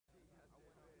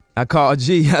I called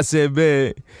G. I said,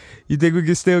 man, you think we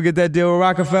can still get that deal with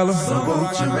Rockefeller?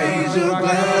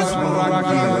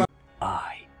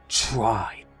 I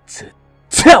tried to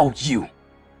tell you.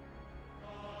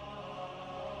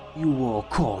 You all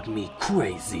called me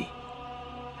crazy.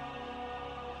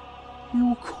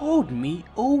 You called me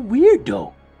a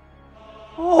weirdo.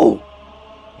 Oh,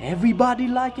 everybody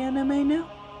like anime now?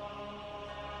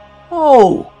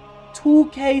 Oh,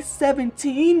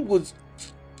 2K17 was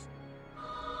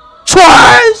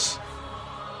trash!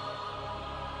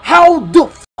 How the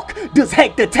fuck does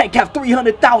Hank the Tank have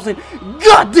 300,000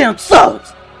 goddamn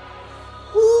subs?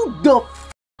 Who the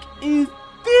fuck is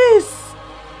this?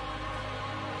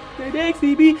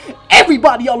 XCB,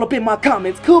 everybody all up in my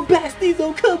comments. Come back,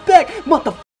 Steezo, come back.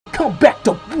 Motherfucker, come back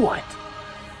to what?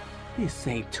 This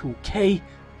ain't 2K.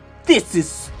 This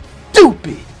is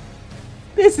stupid.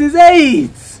 This is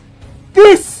AIDS.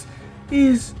 This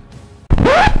is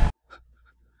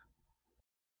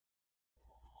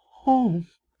home.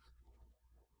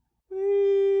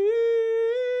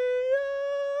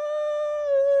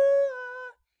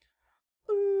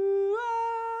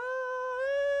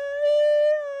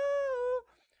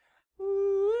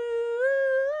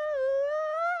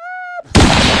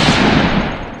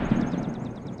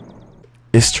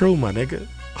 It's true, my nigga.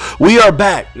 We are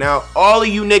back. Now, all of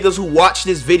you niggas who watch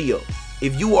this video,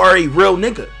 if you are a real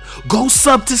nigga, go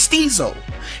sub to Steezo.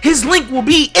 His link will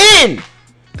be in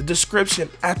the description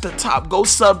at the top. Go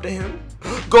sub to him.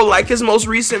 Go like his most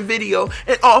recent video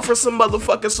and offer some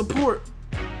motherfucking support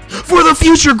for the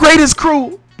future greatest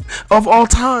crew of all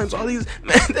times. All these,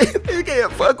 man, they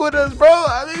can't fuck with us, bro.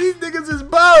 I mean, these niggas is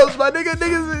balls, my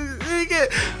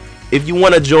nigga. If you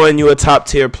want to join, you a top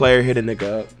tier player, hit a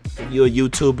nigga up. If you a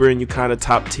YouTuber and you kind of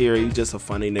top tier, you just a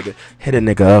funny nigga, hit a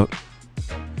nigga up.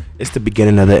 It's the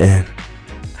beginning of the end.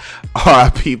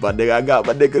 R.I.P. my nigga. I got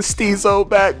my nigga Steezo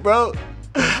back, bro.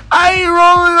 I ain't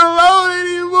rolling alone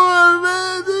anymore,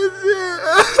 man.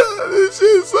 This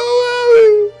shit's so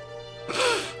heavy.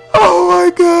 Oh my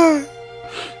god.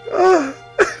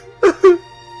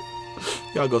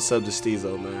 Y'all go sub to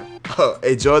Steezo, man.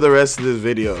 Enjoy the rest of this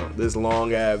video, this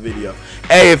long ass video.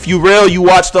 Hey, if you real, you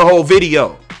watch the whole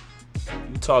video.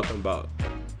 You talking about?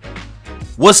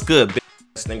 What's good, bitch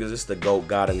niggas? It's the GOAT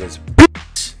God in this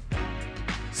bitch.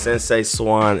 Sensei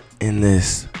Swan in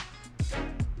this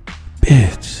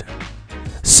bitch.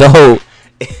 So,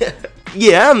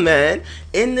 yeah, man.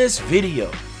 In this video,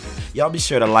 y'all be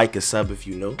sure to like and sub if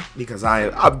you new, because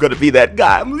I'm gonna be that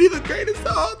guy. I'm gonna be the greatest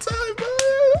of all time, bro.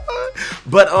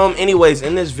 But anyways,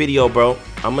 in this video, bro,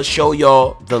 I'm gonna show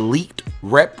y'all the leaked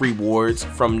rep rewards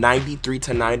from 93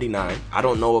 to 99. I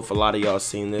don't know if a lot of y'all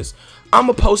seen this. I'm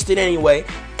gonna post it anyway,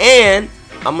 and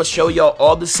I'm gonna show y'all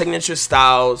all the signature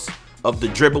styles of the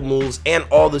dribble moves and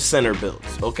all the center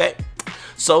builds. Okay,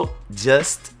 so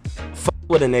just fuck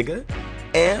with a nigga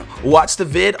and watch the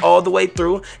vid all the way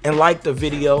through and like the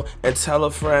video and tell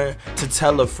a friend to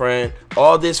tell a friend.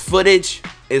 All this footage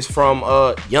is from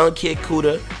Young Kid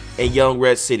Kuda and Young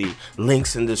Red City.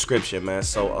 Links in the description, man.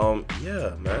 So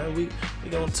yeah, man, we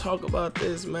gonna talk about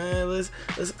this, man.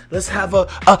 Let's have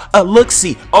a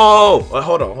look-see. Oh,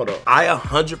 hold on. I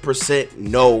 100%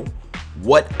 know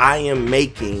what I am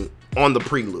making on the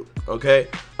prelude. Okay,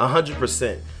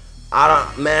 100%.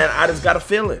 I just got a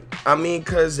feeling. I mean,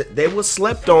 cause they was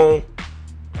slept on.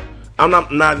 I'm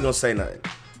not even gonna say nothing.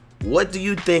 What do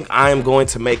you think I am going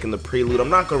to make in the prelude? I'm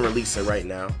not gonna release it right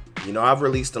now. You know, I've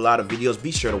released a lot of videos.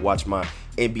 Be sure to watch my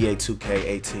NBA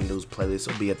 2K18 news playlist.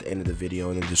 It'll be at the end of the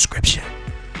video in the description.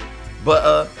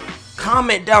 But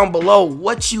comment down below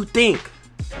what you think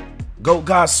GOAT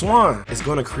God Swan is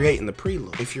gonna create in the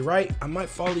prelude. If you're right, I might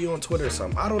follow you on Twitter or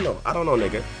something. I don't know,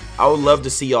 nigga. I would love to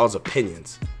see y'all's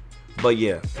opinions. But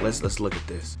yeah, let's look at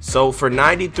this. So for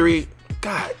 93,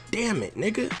 god damn it,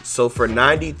 nigga. So for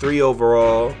 93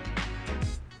 overall,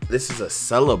 this is a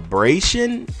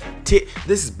celebration.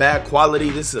 This is bad quality.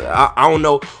 This is, I don't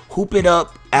know. Hoop it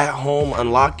up at home.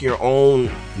 Unlock your own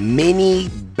mini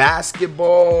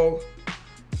basketball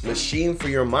machine for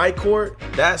your my court.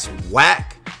 That's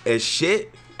whack as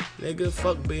shit, nigga.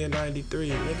 Fuck being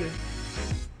 93, nigga.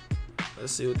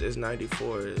 Let's see what this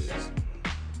 94 is.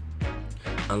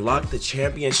 Unlock the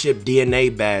championship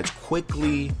DNA badge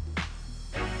quickly.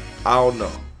 I don't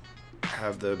know.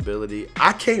 Have the ability.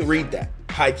 I can't read that.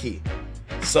 High key.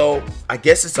 So I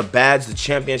guess it's a badge, the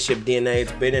championship DNA.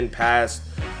 It's been in past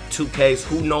 2Ks.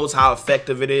 Who knows how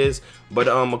effective it is? But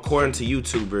according to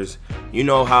YouTubers, you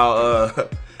know how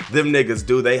them niggas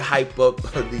do. They hype up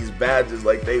these badges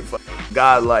like they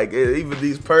God, like even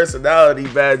these personality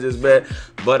badges, man.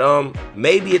 But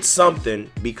maybe it's something,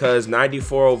 because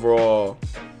 94 overall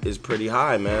is pretty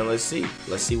high, man. Let's see.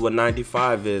 Let's see what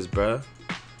 95 is, bruh.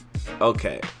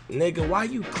 Okay. Nigga, why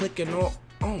you clicking on?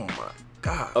 Oh my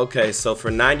God. Okay, so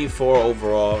for 94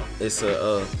 overall, it's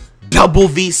a double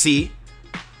VC.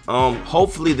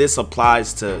 Hopefully this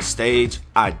applies to stage.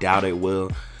 I doubt it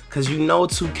will. Cause you know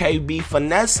 2K be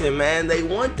finessing, man. They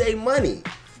want their money.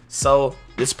 So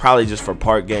this is probably just for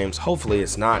part games. Hopefully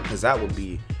it's not, cause that would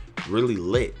be really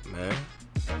lit, man.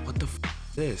 What the f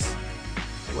is this?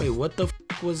 Wait, what the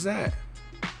f was that?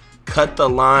 Cut the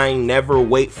line, never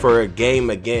wait for a game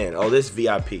again. Oh, this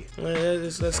VIP.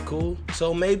 That's cool.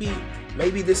 So maybe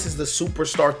this is the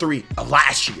Superstar 3 of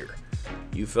last year.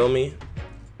 You feel me?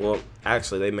 Well,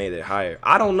 actually, they made it higher.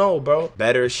 I don't know, bro.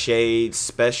 Better shades,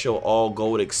 special all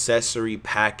gold accessory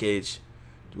package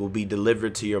will be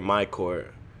delivered to your My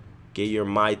Court. Get your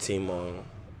My Team on.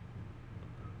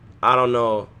 I don't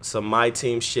know. Some My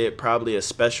Team shit. Probably a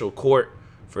special court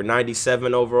for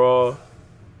 97 overall.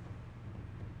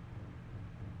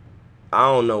 I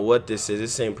don't know what this is.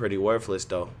 This seemed pretty worthless,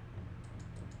 though.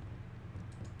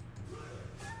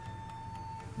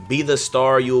 Be the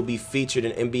star, you will be featured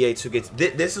in NBA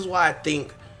 2K. This is why I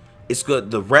think it's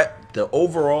good. The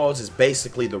overalls is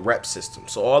basically the rep system.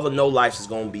 So all the no lives is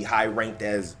going to be high ranked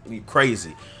as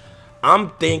crazy. I'm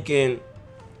thinking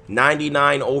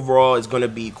 99 overall is going to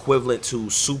be equivalent to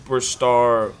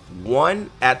Superstar 1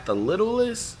 at the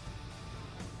littlest.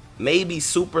 Maybe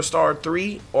Superstar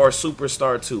 3 or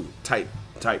Superstar 2 type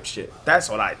shit. That's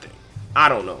what I think. I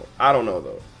don't know. I don't know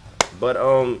though. But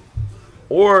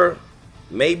or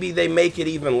maybe they make it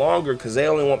even longer because they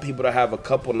only want people to have a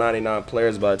couple 99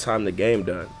 players by the time the game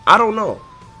done. I don't know.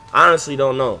 I honestly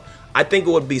don't know. I think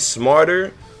it would be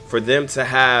smarter for them to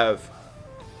have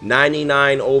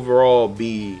 99 overall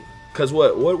be, because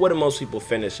what do most people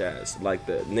finish as? Like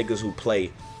the niggas who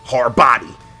play hard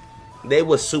body. They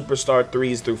was Superstar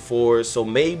 3s through 4s. So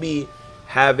maybe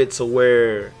have it to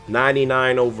where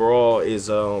 99 overall is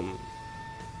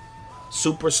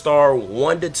Superstar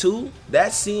 1 to 2.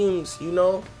 That seems, you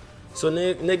know, so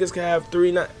niggas can have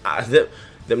 3.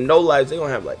 Them no lives, they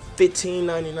gonna have like 15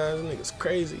 99s. Niggas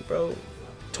crazy, bro.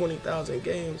 20,000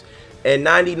 games. And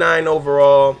 99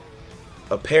 overall,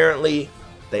 apparently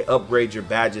they upgrade your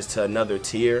badges to another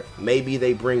tier. Maybe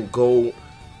they bring gold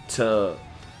to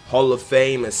Hall of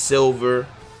Fame and silver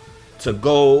to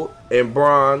gold and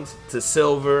bronze to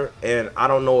silver. And I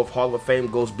don't know if Hall of Fame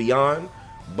goes beyond.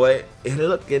 But it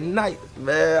looking nice,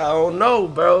 man. I don't know,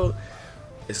 bro.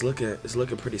 It's looking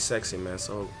pretty sexy, man.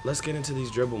 So let's get into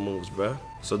these dribble moves, bro.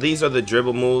 So these are the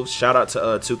dribble moves. Shout out to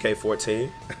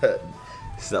 2K14.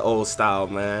 It's the old style,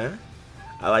 man.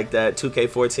 I like that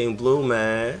 2K14 blue,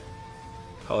 man.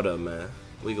 Hold up, man.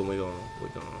 We going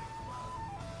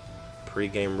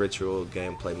pre-game ritual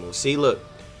gameplay move. See, look,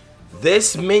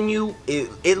 this menu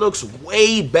it looks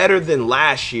way better than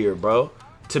last year, bro.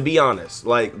 To be honest,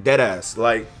 like dead ass,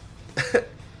 like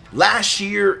last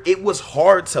year it was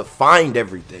hard to find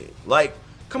everything. Like,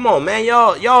 come on, man,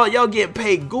 y'all get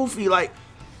paid goofy. Like,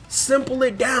 simple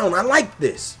it down. I like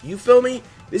this. You feel me?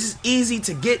 This is easy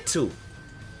to get to,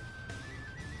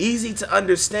 easy to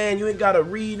understand. You ain't gotta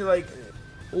read like,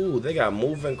 ooh, they got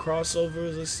moving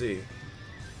crossovers. Let's see.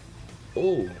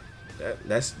 Ooh,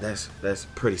 that's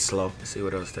pretty slow. Let's see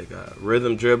what else they got.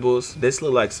 Rhythm dribbles. This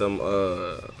look like some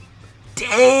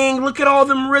dang, look at all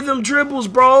them rhythm dribbles,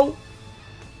 bro.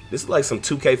 This is like some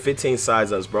 2K15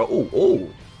 size ups, bro.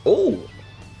 Ooh.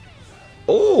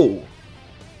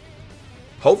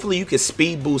 Hopefully you can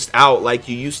speed boost out like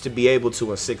you used to be able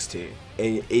to in 16.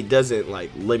 And it doesn't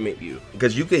like limit you.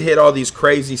 Because you can hit all these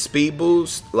crazy speed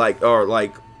boosts, like, or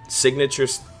like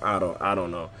signatures, I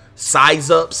don't know. Size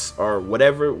ups or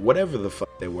whatever the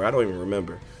fuck they were. I don't even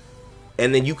remember.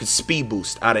 And then you could speed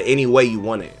boost out of any way you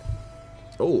want it.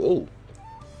 Oh.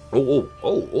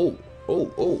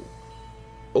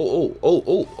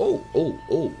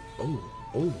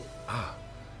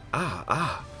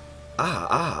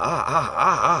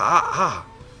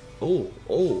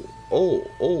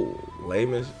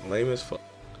 Lame as fuck.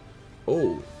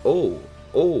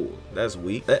 That's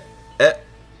weak.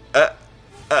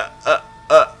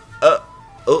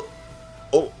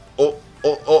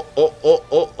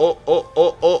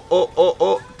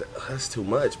 That's too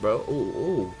much,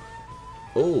 bro.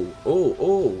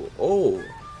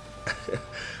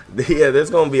 Yeah, there's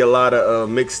gonna be a lot of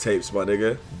mixtapes, my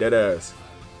nigga. Dead ass.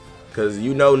 Cause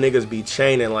you know niggas be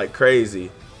chaining like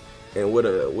crazy. And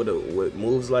with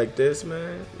moves like this,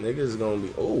 man, niggas is gonna be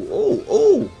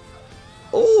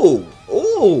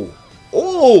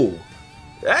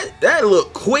that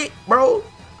look quick, bro.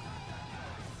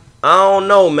 I don't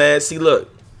know, man. See, look.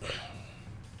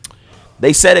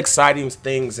 They said exciting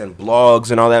things and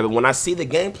blogs and all that, but when I see the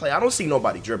gameplay, I don't see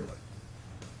nobody dribbling.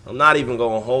 I'm not even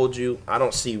gonna hold you. I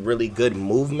don't see really good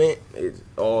movement. It's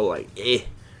all like,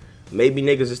 maybe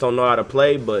niggas just don't know how to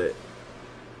play, but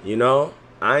you know,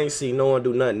 I ain't see no one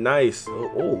do nothing nice.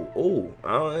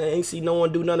 I ain't see no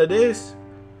one do none of this.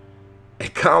 Hey,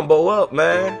 combo up,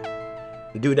 man.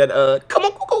 Do that, come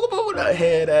on, that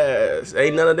head ass.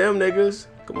 Ain't none of them niggas.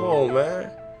 Come on,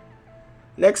 man.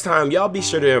 Next time, y'all be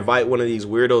sure to invite one of these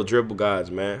weirdo dribble guys,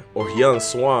 man. Or young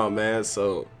Swan, man,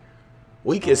 so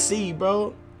we can see,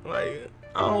 bro. Like,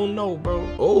 I don't know, bro.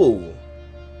 Oh.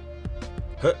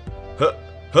 Huh, huh,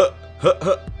 huh, huh,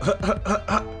 huh, huh, huh,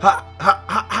 huh, huh,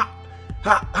 huh,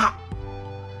 huh, huh.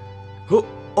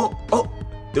 Oh.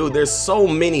 Dude, there's so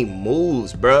many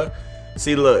moves, bro.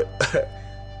 See, look.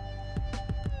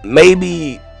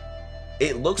 Maybe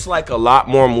it looks like a lot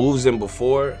more moves than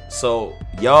before. So,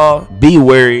 y'all be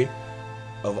wary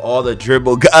of all the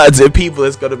dribble gods and people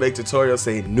that's gonna make tutorials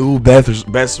saying new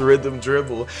best rhythm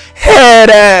dribble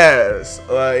head ass.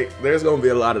 Like, there's gonna be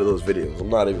a lot of those videos. I'm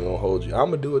not even gonna hold you.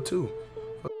 I'm gonna do it too.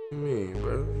 What do you mean,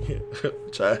 bro?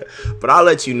 Try, but I'll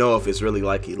let you know if it's really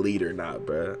like elite or not,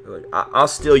 bro. Like, I'll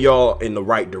steer y'all in the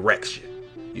right direction.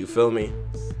 You feel me?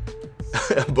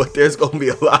 But there's gonna be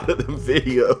a lot of them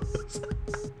videos.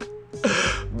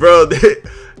 Bro,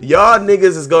 y'all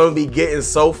niggas is gonna be getting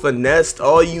so finessed,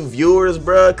 all you viewers,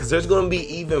 bro, because there's gonna be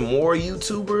even more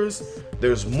YouTubers.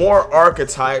 There's more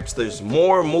archetypes. There's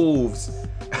more moves.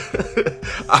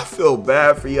 I feel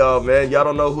bad for y'all, man. Y'all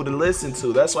don't know who to listen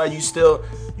to. That's why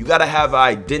you gotta have an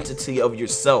identity of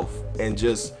yourself and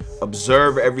just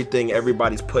observe everything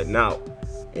everybody's putting out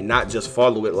and not just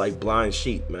follow it like blind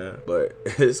sheep, man. But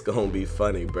it's gonna be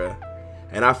funny, bro.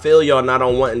 And I feel y'all not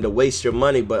on wanting to waste your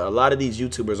money, but a lot of these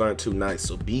YouTubers aren't too nice.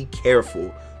 So be careful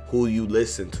who you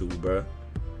listen to, bro.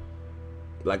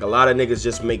 Like, a lot of niggas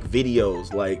just make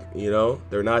videos, like, you know,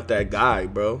 they're not that guy,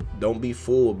 bro. Don't be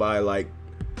fooled by, like,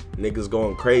 niggas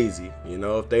going crazy. You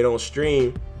know, if they don't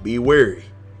stream, be wary.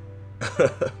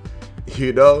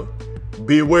 You know,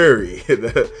 be wary.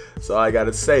 So I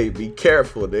gotta say, be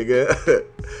careful, nigga.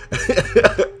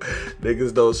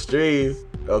 Niggas don't stream.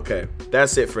 Okay,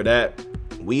 that's it for that.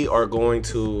 We are going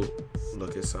to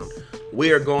look at something.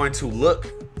 We are going to look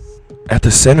at the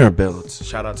center builds.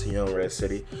 Shout out to Young Red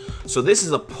City. So this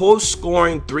is a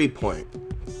post-scoring 3-point.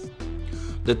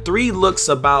 The 3 looks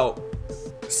about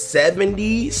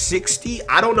 70, 60.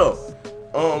 I don't know.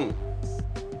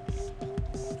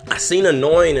 I seen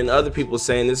Annoying and other people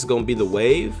saying this is gonna be the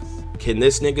wave. Can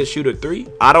this nigga shoot a 3?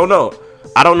 I don't know.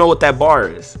 I don't know what that bar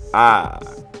is. I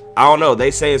don't know. They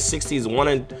saying 60 is one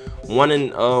in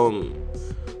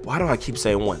why do I keep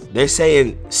saying 1? They're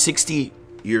saying 60,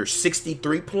 your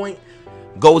 63 point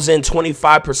goes in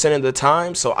 25% of the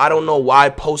time. So I don't know why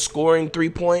post scoring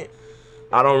 3-point.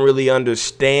 I don't really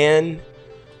understand.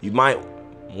 You might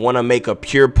want to make a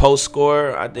pure post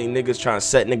score. I think niggas trying to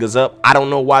set niggas up. I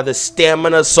don't know why the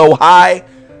stamina's so high.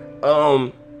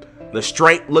 The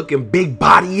strength looking big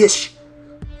body-ish.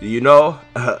 You know,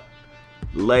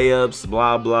 layups,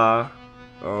 blah blah.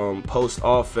 Post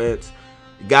offense.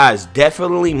 Guys,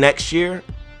 definitely next year,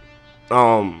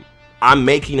 I'm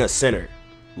making a center.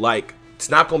 Like,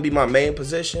 it's not gonna be my main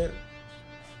position,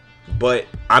 but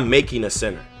I'm making a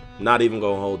center. Not even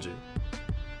gonna hold you.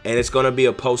 And it's gonna be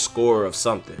a post scorer of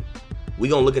something. We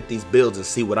gonna look at these builds and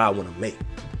see what I wanna make.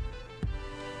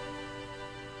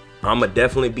 I'ma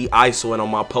definitely be ISOing on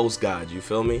my post guide, you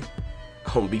feel me?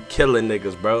 I'm gonna be killing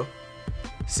niggas, bro.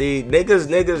 See,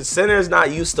 niggas, center's not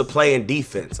used to playing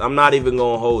defense. I'm not even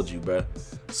gonna hold you, bro.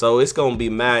 So it's gonna be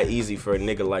mad easy for a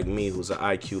nigga like me who's an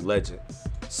IQ legend.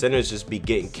 Centers just be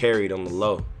getting carried on the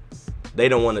low. They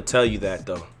don't want to tell you that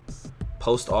though.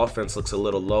 Post offense looks a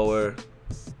little lower.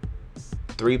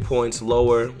 3 points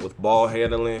lower with ball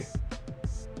handling.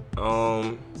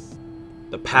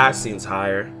 The passing's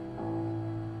higher.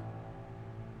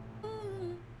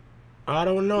 I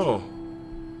don't know.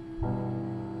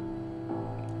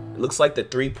 It looks like the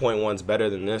 3-point one's better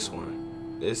than this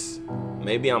one. This,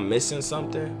 maybe I'm missing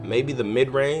something. Maybe the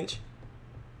mid-range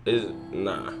is,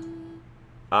 nah.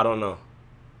 I don't know.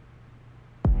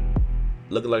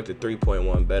 Looking like the 3-point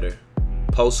one better.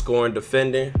 Post scoring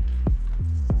defending.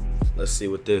 Let's see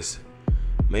what this.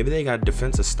 Maybe they got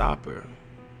defensive stopper.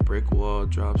 Brick wall,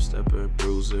 drop stepper,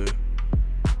 bruiser.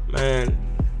 Man,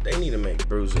 they need to make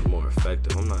bruiser more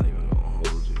effective. I'm not even gonna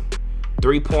hold you.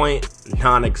 3-point,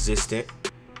 non-existent.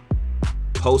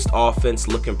 Post offense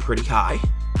looking pretty high.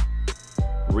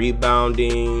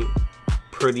 Rebounding,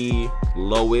 pretty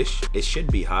lowish. It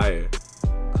should be higher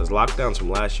because lockdowns from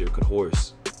last year could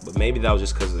horse. But maybe that was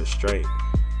just because of their strength.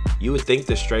 You would think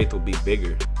the strength would be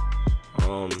bigger.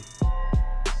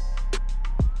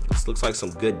 This looks like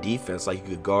some good defense. Like you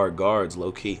could guard guards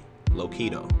low key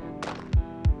though.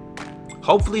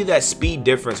 Hopefully that speed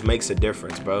difference makes a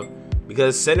difference, bro.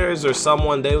 Because centers or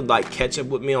someone, they would like catch up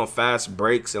with me on fast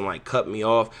breaks and like cut me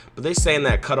off. But they saying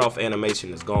that cutoff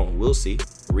animation is gone. We'll see.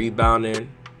 Rebounding.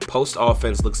 Post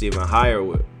offense looks even higher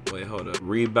with, wait, hold up.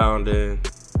 Rebounding.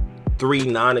 3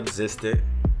 non-existent.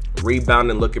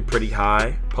 Rebounding looking pretty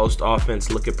high. Post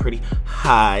offense looking pretty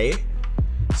high.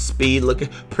 Speed looking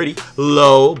pretty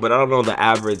low, but I don't know the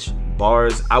average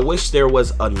bars. I wish there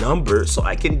was a number so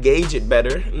I can gauge it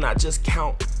better, not just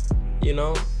count, you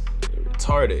know,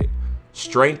 retarded.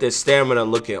 Strength and stamina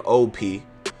looking OP.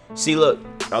 See, look,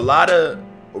 a lot of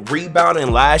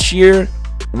rebounding last year.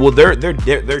 Well,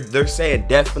 they're saying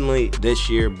definitely this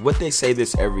year, but they say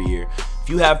this every year. If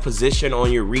you have position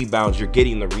on your rebounds, you're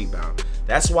getting the rebound.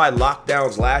 That's why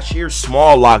lockdowns last year,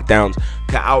 small lockdowns,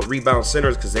 could out rebound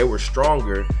centers because they were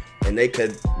stronger and they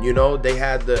could, you know, they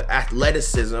had the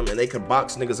athleticism and they could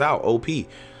box niggas out. OP.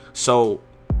 So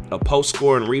a post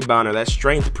scoring rebounder, that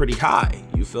strength pretty high.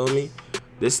 You feel me?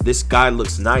 This guy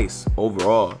looks nice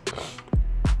overall.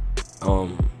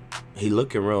 He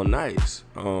looking real nice.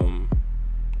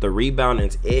 The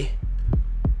rebounding's I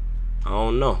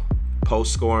don't know.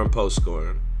 Post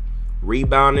scoring.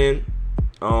 Rebounding.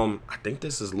 I think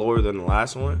this is lower than the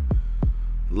last one.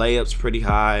 Layups pretty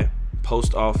high.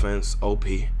 Post offense, OP.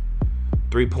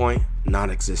 3-point,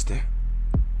 non-existent.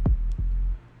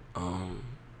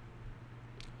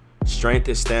 Strength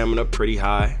and stamina pretty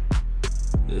high.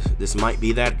 This might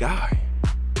be that guy.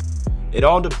 It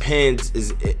all depends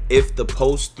is if the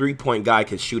post 3-point guy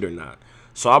can shoot or not.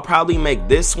 So I'll probably make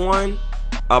this one.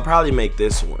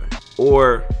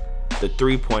 Or the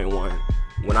 3-point one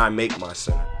when I make my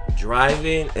center.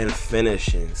 Driving and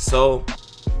finishing. So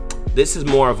this is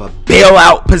more of a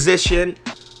bailout position.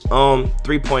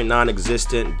 3-point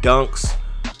non-existent. Dunks,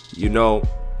 you know,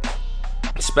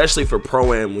 especially for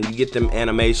pro-am, when you get them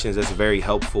animations, that's very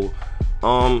helpful.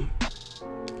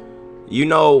 You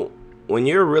know, when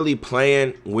you're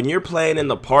playing in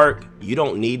the park, you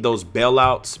don't need those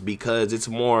bailouts because it's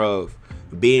more of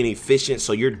being efficient.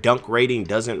 So your dunk rating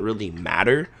doesn't really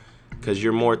matter because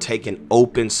you're more taking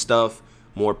open stuff,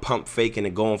 more pump faking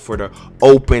and going for the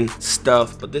open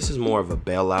stuff. But this is more of a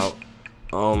bailout.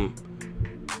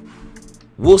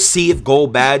 We'll see if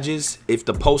gold badges, if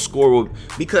the post score will,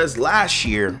 because last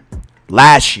year,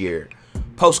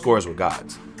 post scores were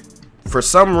gods. For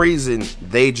some reason,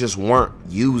 they just weren't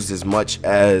used as much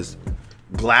as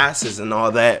glasses and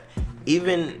all that.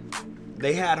 Even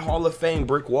they had Hall of Fame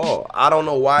brick wall. I don't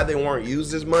know why they weren't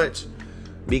used as much,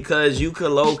 because you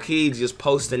could low-key just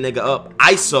post a nigga up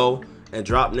ISO and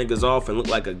drop niggas off and look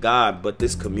like a god. But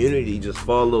this community just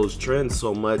follows trends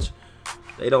so much,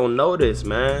 they don't notice,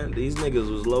 man. These niggas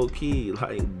was low-key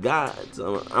like gods.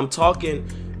 I'm talking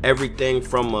everything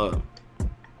from a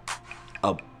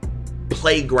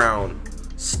playground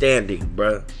standing,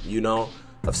 bruh. You know,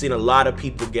 I've seen a lot of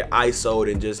people get ISO'd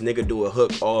and just nigga do a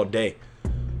hook all day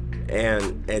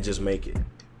and just make it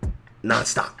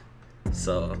non-stop.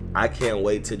 So I can't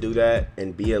wait to do that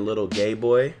and be a little gay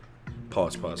boy.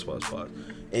 Pause.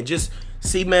 And just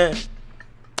see, man,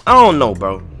 I don't know,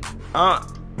 bro. I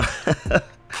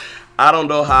don't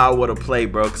know how I would have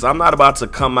played, bro, because I'm not about to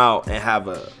come out and have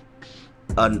a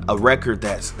record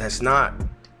that's not.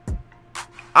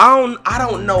 I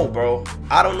don't know, bro.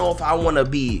 I don't know if I want to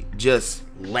be just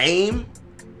lame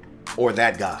or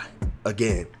that guy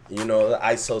again. You know, the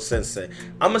ISO sensei.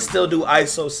 I'm gonna still do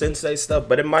ISO sensei stuff,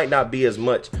 but it might not be as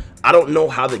much. I don't know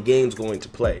how the game's going to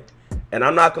play, and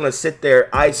I'm not gonna sit there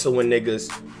ISOing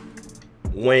niggas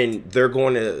when they're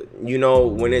going to, you know,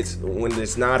 when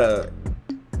it's not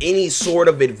any sort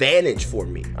of advantage for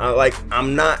me.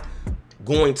 I'm not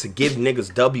going to give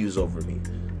niggas W's over me.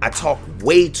 I talk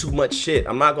way too much shit.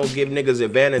 I'm not gonna give niggas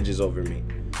advantages over me.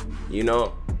 You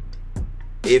know,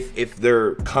 if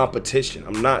they're competition,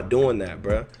 I'm not doing that,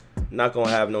 bruh. I'm not gonna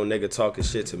have no nigga talking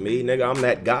shit to me, nigga. I'm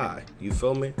that guy. You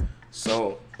feel me?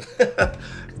 So,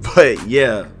 but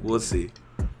yeah, we'll see.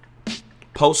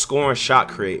 Post scoring, shot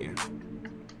creating.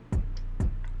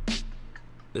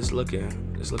 This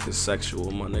looking sexual,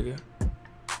 my nigga.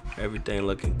 Everything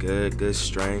looking good. Good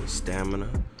strength, stamina,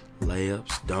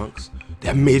 layups, dunks.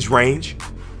 That mid-range,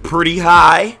 pretty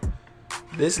high.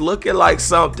 This looking like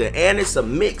something. And it's a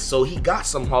mix, so he got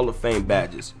some Hall of Fame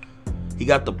badges. He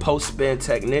got the post-spin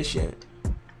technician.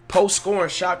 Post-scoring,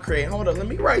 shot creating. Hold up, let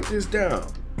me write this down.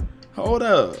 Hold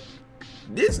up.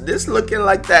 This looking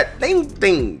like that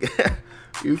thing.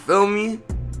 You feel me?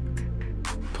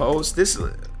 Post, this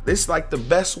like the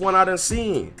best one I done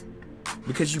seen.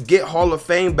 because you get Hall of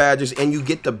Fame badges and you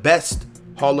get the best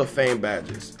Hall of Fame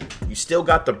badges. You still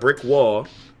got the brick wall,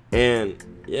 and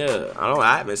yeah,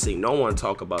 I haven't seen no one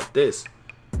talk about this.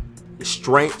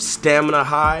 Strength, stamina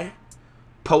high,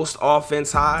 post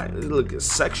offense high. This looking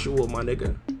sexual, my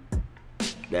nigga.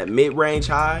 That mid range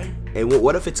high, and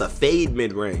what if it's a fade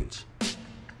mid range?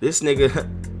 This nigga,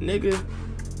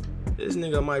 this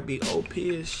nigga might be OP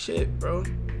as shit, bro.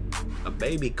 A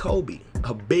baby Kobe,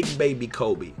 a big baby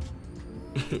Kobe.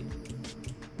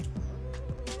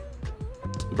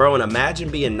 Bro, and imagine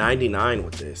being 99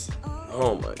 with this.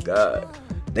 Oh my god.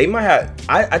 They might have,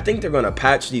 I think they're gonna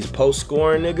patch these post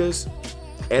scoring niggas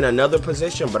in another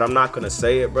position, but I'm not gonna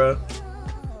say it, bro.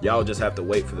 Y'all just have to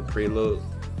wait for the prelude,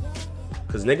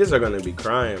 cause niggas are gonna be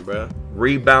crying, bro.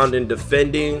 Rebounding,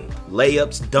 defending,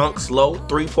 layups, dunks low,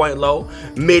 3-point low,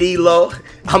 midi low.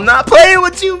 I'm not playing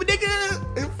with you,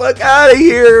 nigga. Fuck out of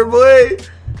here, boy.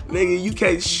 Nigga, you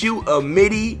can't shoot a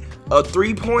midi, a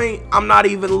 3-point. I'm not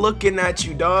even looking at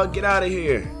you, dog. Get out of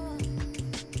here.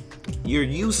 You're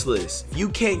useless. If you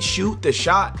can't shoot the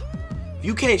shot, if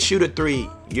you can't shoot a 3,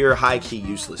 you're high-key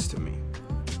useless to me.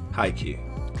 High-key.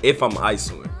 If I'm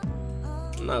ISOing.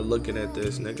 I'm not looking at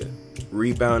this, nigga.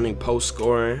 Rebounding, post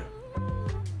scoring.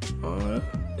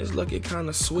 It's looking kind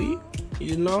of sweet,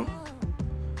 you know?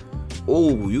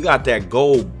 Ooh, you got that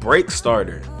gold break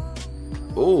starter.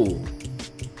 Ooh.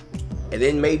 And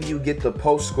then maybe you get the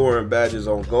post scoring badges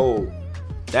on gold.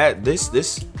 This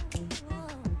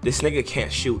nigga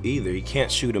can't shoot either. He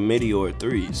can't shoot a midi or a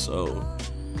 3. So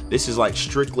this is like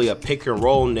strictly a pick and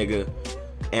roll nigga.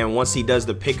 And once he does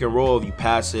the pick and roll, if you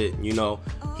pass it, you know,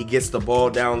 he gets the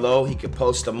ball down low, he can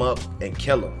post him up and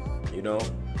kill him, you know?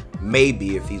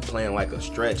 Maybe if he's playing like a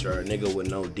stretch or a nigga with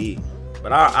no D.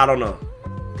 But I don't know.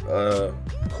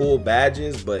 Cool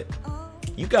badges, but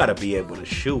you gotta be able to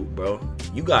shoot, bro.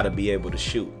 You gotta be able to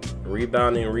shoot.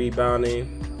 Rebounding.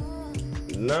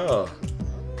 No.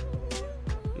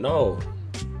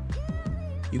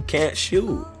 You can't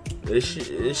shoot. This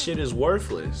shit is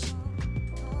worthless.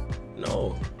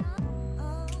 No.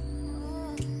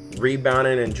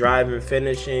 Rebounding and driving,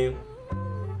 finishing.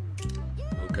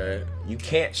 Okay. You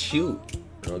can't shoot.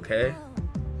 Okay.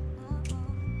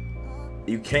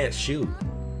 You can't shoot.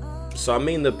 So I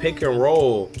mean the pick and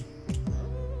roll,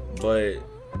 but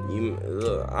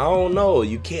I don't know.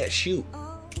 You can't shoot.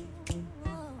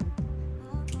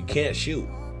 You can't shoot.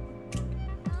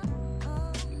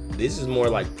 This is more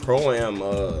like pro-am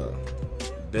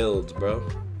builds, bro.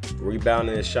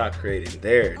 Rebounding and shot creating.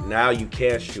 There, now you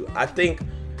can't shoot. I think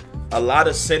a lot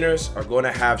of centers are going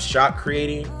to have shot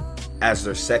creating as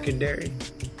their secondary.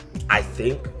 I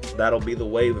think that'll be the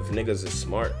wave if niggas is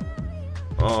smart.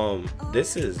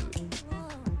 This is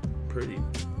pretty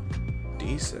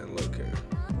decent looking.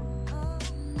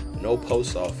 No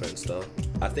post offense though.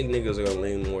 I think niggas are gonna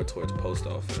lean more towards post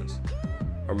offense,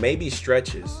 or maybe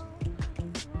stretches.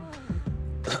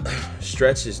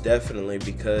 Stretches definitely,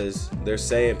 because they're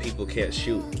saying people can't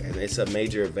shoot, and it's a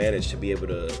major advantage to be able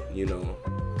to, you know,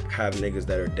 have niggas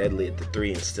that are deadly at the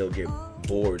 3 and still get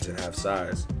boards and have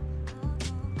size.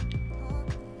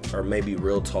 Or maybe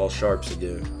real tall sharps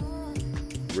again.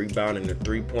 Rebounding the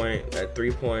 3-point, that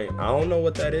 3-point, I don't know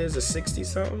what that is, a 60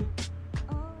 something.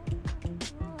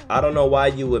 I don't know why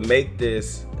you would make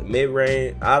this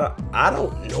mid-range. I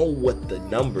don't know what the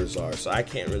numbers are, so I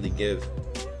can't really give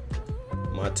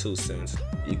my 2 cents.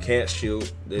 You can't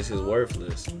shoot. This is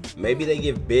worthless. Maybe they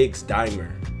give bigs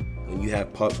dimer when you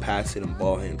have puck passing and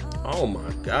ball handling. Oh my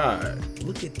god,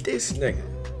 look at this nigga.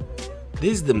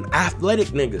 This is them athletic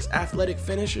niggas, athletic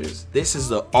finishers. This is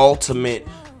the ultimate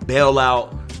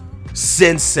bailout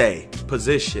sensei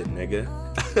position, nigga.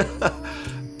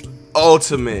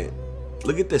 Ultimate.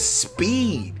 Look at the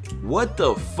speed. What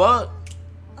the fuck?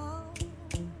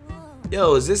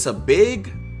 Yo, is this a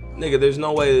big? Nigga, there's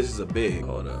no way this is a big.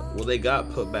 Hold up. Well, they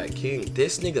got put back king.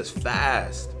 This nigga's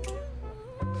fast.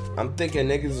 I'm thinking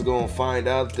niggas is gonna find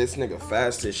out this nigga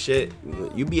fast as shit.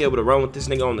 You be able to run with this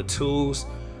nigga on the 2s,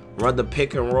 run the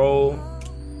pick and roll,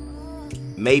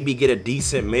 maybe get a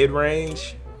decent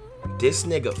mid-range. This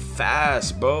nigga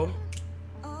fast, bro.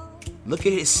 Look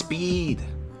at his speed.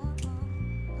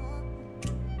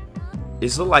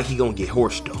 This look like he gonna get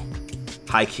horsed though.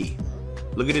 High key.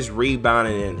 Look at his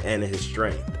rebounding and his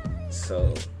strength.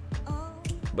 So,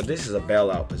 but this is a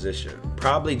bailout position.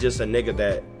 Probably just a nigga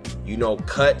that, you know,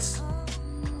 cuts.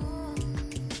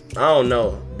 I don't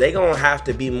know. They gonna have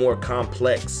to be more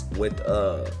complex with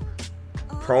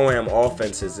pro-am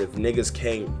offenses if niggas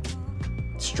can't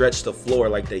stretch the floor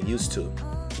like they used to,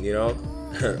 you know?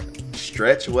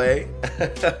 Stretch way.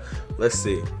 Let's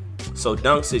see. So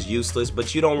dunks is useless,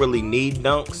 but you don't really need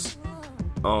dunks.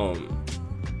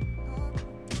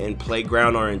 in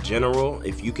playground or in general,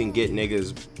 if you can get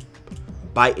niggas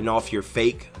biting off your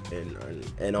fake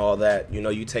and all that, you know,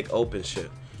 you take open shit.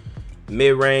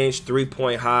 Mid-range,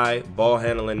 3-point high, ball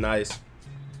handling nice,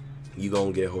 you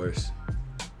gonna get horse.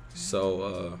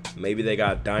 So maybe they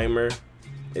got dimer.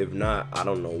 If not, I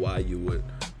don't know why you would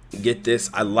get this.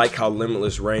 I like how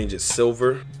limitless range is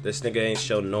silver. This nigga ain't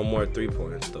show no more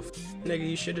 3-points. Nigga,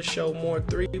 you should have showed more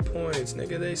 3-points.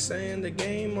 Nigga, they saying the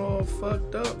game all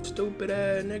fucked up. Stupid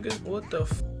ass nigga. What the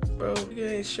bro?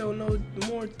 Nigga ain't show no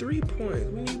more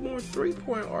 3-points. We need more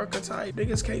 3-point archetype.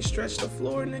 Niggas can't stretch the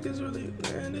floor. Niggas really,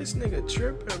 man, this nigga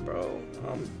tripping, bro.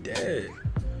 I'm dead.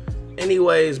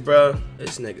 Anyways, bro,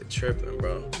 this nigga tripping,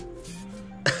 bro.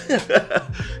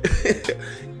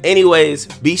 Anyways,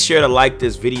 be sure to like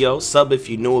this video, sub if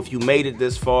you new, if you made it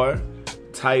this far,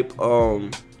 type I'm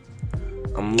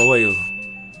loyal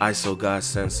ISO God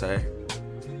Sensei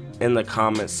in the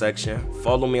comment section.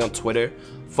 Follow me on Twitter,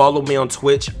 follow me on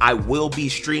Twitch. I will be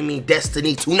streaming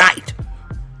Destiny tonight,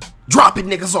 dropping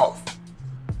niggas off,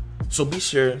 so be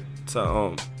sure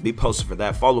to be posted for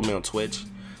that. Follow me on Twitch,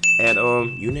 and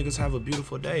you niggas have a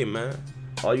beautiful day, man.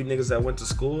 All you niggas that went to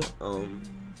school,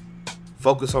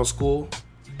 focus on school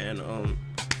and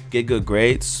get good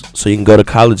grades so you can go to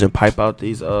college and pipe out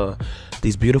these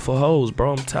beautiful hoes,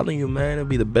 bro. I'm telling you, man, it'll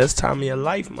be the best time of your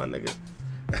life, my nigga.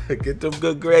 Get them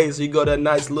good grades so you go to a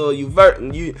nice little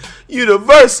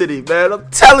university, man. I'm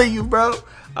telling you, bro.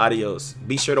 Adios.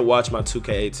 Be sure to watch my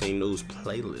 2K18 news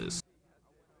playlist.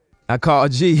 I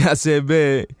called G. I said,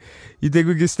 man, you think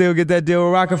we can still get that deal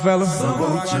with Rockefeller? So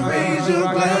won't you raise your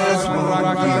glass for you?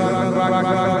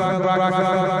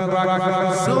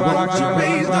 So won't you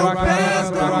raise no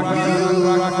past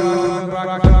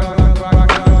on you?